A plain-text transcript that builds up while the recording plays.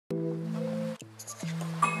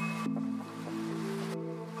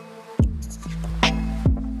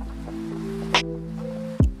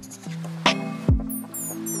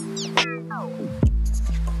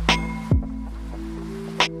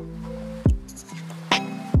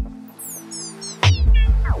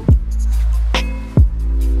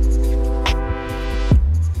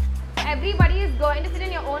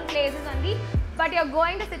but you're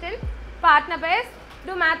going to sit in partner pairs,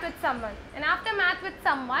 do math with someone. And after math with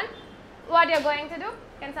someone, what you're going to do?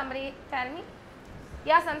 Can somebody tell me?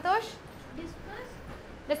 Yeah, Santosh?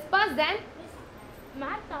 Disperse, then?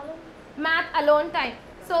 Math alone time.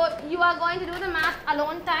 So you are going to do the math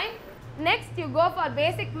alone time. Next, you go for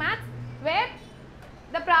basic maths, where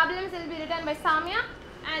the problems will be written by Samya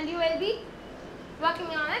and you will be working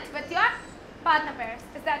on it with your partner pairs.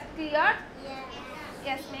 Is that clear? Yes.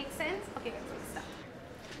 Yes, makes sense? Okay, let's start.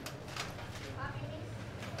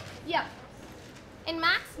 Yeah. In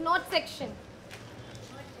maths, note section.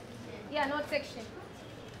 Yeah, note section.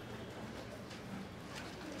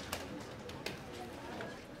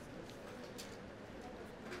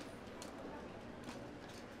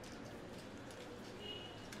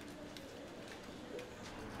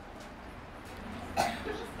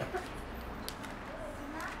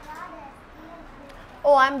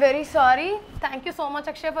 Oh, I'm very sorry. Thank you so much,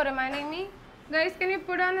 Akshay, for reminding me. Guys, can you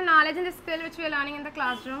put on the knowledge and the skill which we are learning in the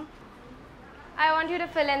classroom? I want you to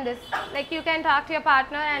fill in this. Like, you can talk to your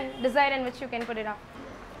partner and decide in which you can put it up.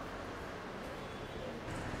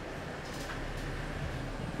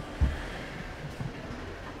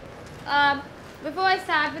 Before I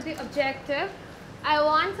start with the objective, I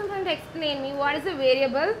want someone to explain me what is a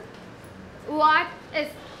variable, what is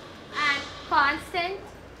a constant,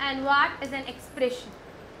 and what is an expression.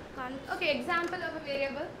 Okay, example of a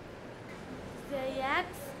variable. X.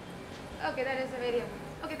 Okay, that is a variable.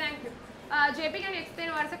 Okay, thank you. JP, can you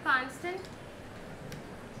explain what is a constant?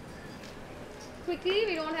 Quickly,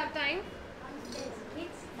 we don't have time.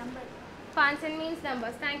 Means number. Constant means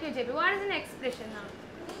numbers. Thank you, JP. What is an expression now?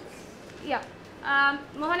 Yeah.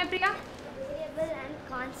 Mohanapriya? Variable and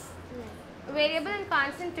constant. Variable and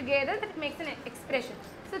constant together, that makes an expression.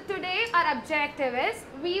 So today our objective is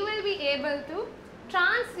we will be able to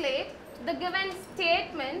translate the given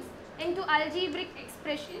statements into algebraic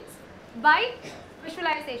expressions by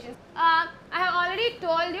visualizations. I have already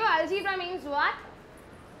told you algebra means what?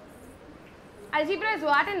 Algebra is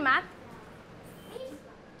what in math?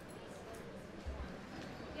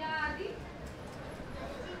 Yeah, Adi?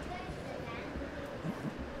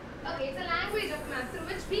 Okay, it's a language of math through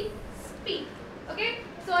which we speak. Okay,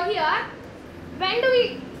 so here, when do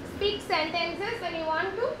we speak sentences? When you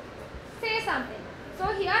want to say something. So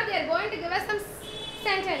here they are going to give us some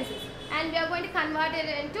sentences and we are going to convert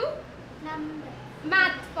it into Number.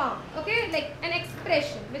 math form. Okay, like an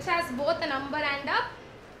expression which has both a number and a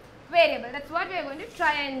variable. That's what we are going to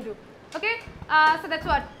try and do. Okay, so that's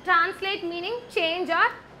what translate meaning change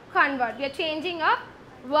or convert. We are changing a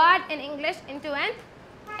word in English into an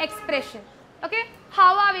expression. Okay,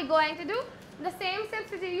 how are we going to do? The same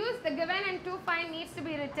steps which you use, the given and to find needs to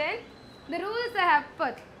be written. The rules I have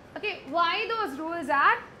put. Okay, why those rules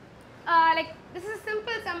are, like this is a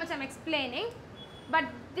simple sum which I am explaining, but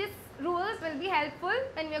these rules will be helpful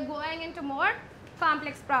when we are going into more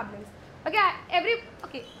complex problems. Okay,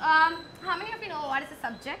 how many of you know what is a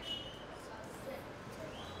subject?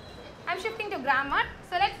 I am shifting to grammar,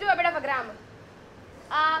 so let's do a bit of a grammar.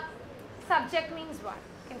 Subject means what?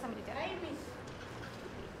 Can somebody tell me?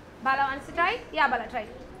 Bala wants to try? Yeah, Bala, try.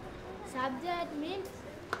 Subject means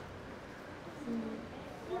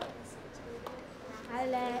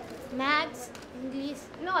maths, English.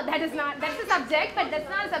 No, that is not. That's a subject, but that's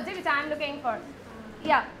not a subject which I am looking for.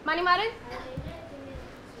 Yeah, Manimaran?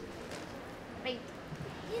 Wait.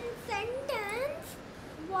 In sentence,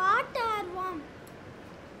 what or whom?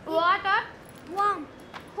 What or Whom.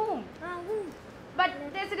 whom? Whom. But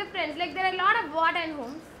there's a difference. Like there are a lot of what and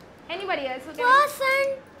whom. Anybody else who can?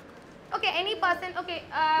 Person. Okay, any person. Okay.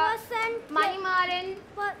 Person. Manimaran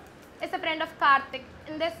is a friend of Karthik.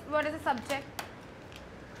 In this, what is the subject?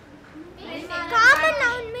 Common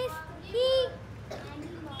noun means he.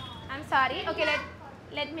 I'm sorry. Okay,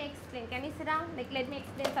 let me explain. Can you sit down? Like let me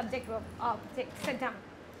explain subject verb object. Sit down.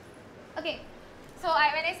 Okay. So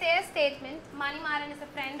when I say a statement, Manimaran is a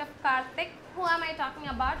friend of Karthik. Who am I talking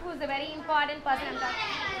about? Who is the very important person I'm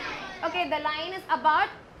talking? Okay, the line is about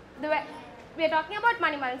we are talking about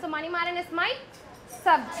Manimaran. So Manimaran is my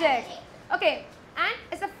subject. Okay, and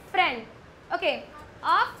it's a friend. Okay,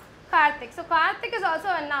 of Karthik. So Karthik is also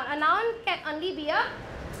a noun. A noun can only be a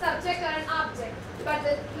subject or an object. But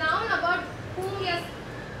the noun about whom your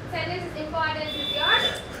sentence is important is your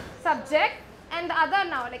subject, and the other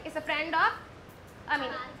noun like is a friend of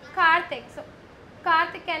Karthik. So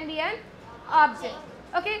Karthik can be an object.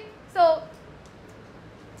 Okay, so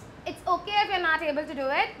it's okay if you're not able to do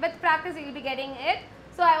it. With practice you will be getting it.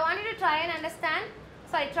 So I want you to try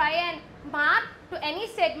and mark to any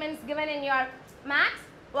statements given in your maths.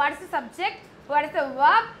 What is the subject? What is the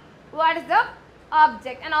verb? What is the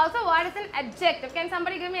object. And also, what is an adjective? Can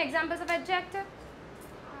somebody give me examples of adjective?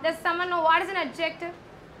 Does someone know what is an adjective?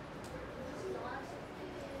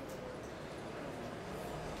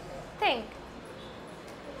 Think.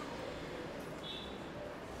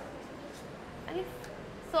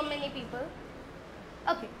 So many people.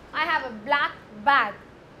 Okay, I have a black bag.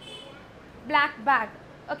 Black bag.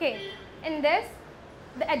 Okay, in this,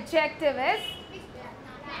 the adjective is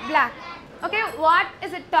black. Okay, what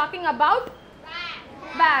is it talking about?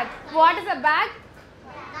 Bag. What is a bag?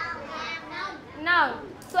 Noun.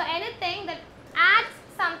 So anything that adds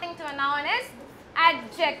something to a noun is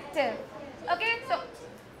adjective. Okay, so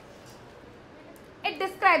it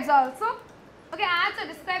describes also. Okay, adds or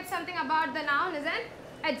describes something about the noun is an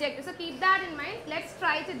adjective. So keep that in mind. Let's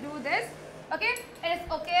try to do this. Okay, it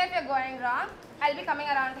is okay if you're going wrong. I'll be coming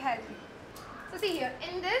around to help you. So see here,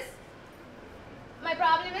 in this, my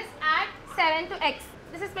problem is add 7 to x.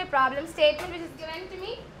 This is my problem statement which is given to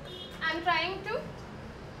me. I'm trying to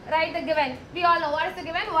write the given. We all know what is the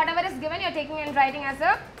given. Whatever is given, you're taking and writing as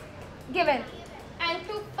a given. And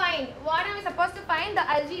to find, what am I supposed to find? The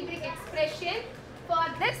algebraic expression for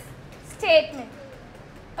this statement.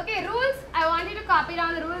 Okay, rules, I want you to copy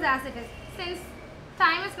down the rules as it is. Since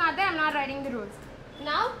time is not there, I'm not writing the rules.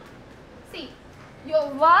 Now, see,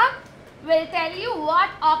 your verb will tell you what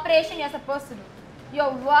operation you're supposed to do.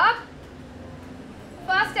 Your verb,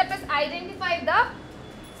 first step is identify the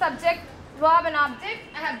subject, verb and object.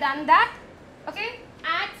 I have done that. Okay,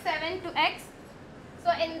 add 7 to x.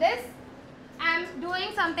 So in this, I am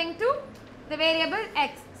doing something to the variable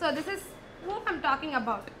x. So this is who I'm talking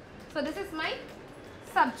about. So this is my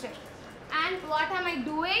subject. And what am I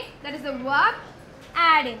doing? That is the verb,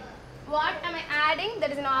 adding. What am I adding?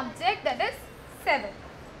 That is an object, that is 7.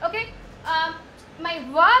 Okay, my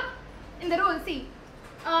verb in the rule, see,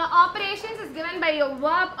 operations is given by your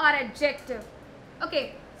verb or adjective.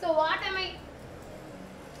 Okay, so whatever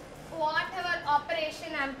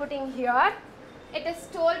operation I am putting here, it is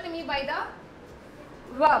told to me by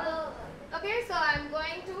the verb. Okay, so I am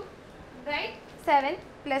going to write 7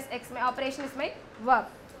 plus x. My operation is my verb.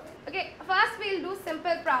 Okay, first we will do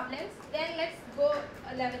simple problems, then let's go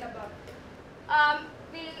a level above.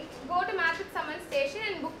 We'll go to math with someone's station,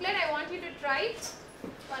 and booklet I want you to try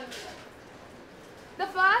one minute. The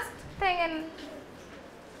first thing in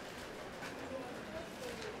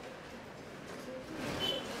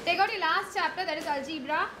take out your last chapter, that is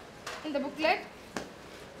algebra, in the booklet.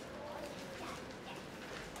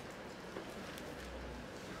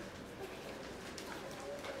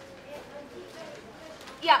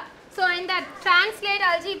 Yeah, so in that translate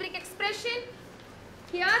algebraic expression,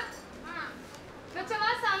 here,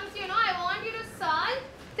 whichever sums you know, I want you to solve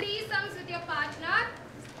 3 sums with your partner,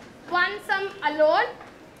 1 sum alone,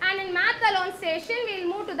 and in math alone station, we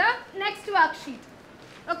will move to the next worksheet.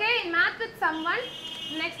 Okay, in math with someone,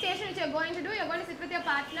 next station which you are going to do, you are going to sit with your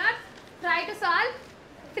partner, try to solve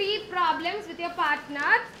 3 problems with your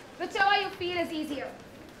partner, whichever you feel is easier.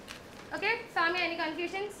 Okay, Samya, any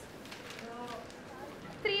confusions?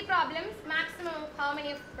 3 problems, maximum how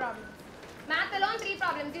many problems? Math alone 3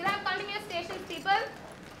 problems. You have continuous stations, people.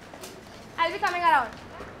 I'll be coming around.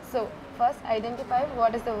 So, first identify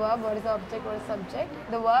what is the verb, what is the object, what is the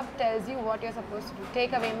subject. The verb tells you what you're supposed to do.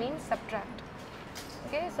 Take away means subtract.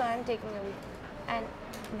 Okay, so I'm taking away. And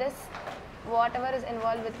this, whatever is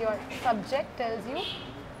involved with your subject tells you,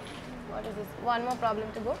 what is this? One more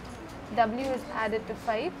problem to go. W is added to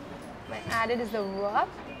 5. My added is the verb.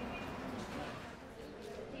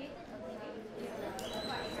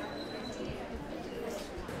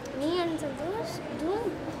 Me and Santosh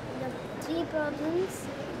do the 3 problems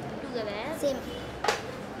together. Same.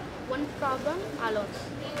 1 problem alone.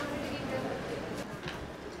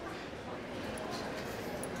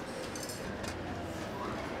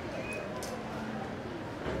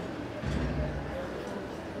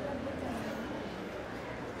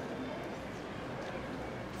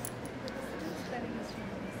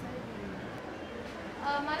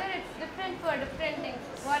 Mother, it's different for different things.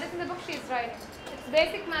 What is in the book she is writing? It's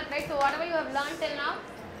basic math, right? So whatever you have learned till now,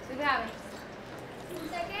 you have it.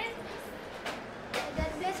 Second, the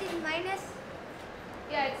plus is minus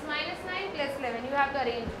Yeah, it's minus 9 plus 11. You have to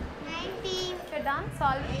arrange it. 19, If you're done,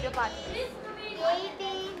 solve with your partner.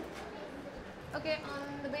 18. Okay, on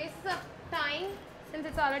the basis of time, since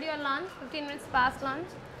it's already on lunch, 15 minutes past lunch,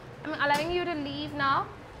 I'm allowing you to leave now.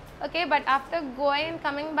 Okay, but after going and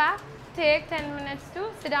coming back, take 10 minutes to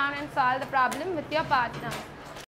sit down and solve the problem with your partner.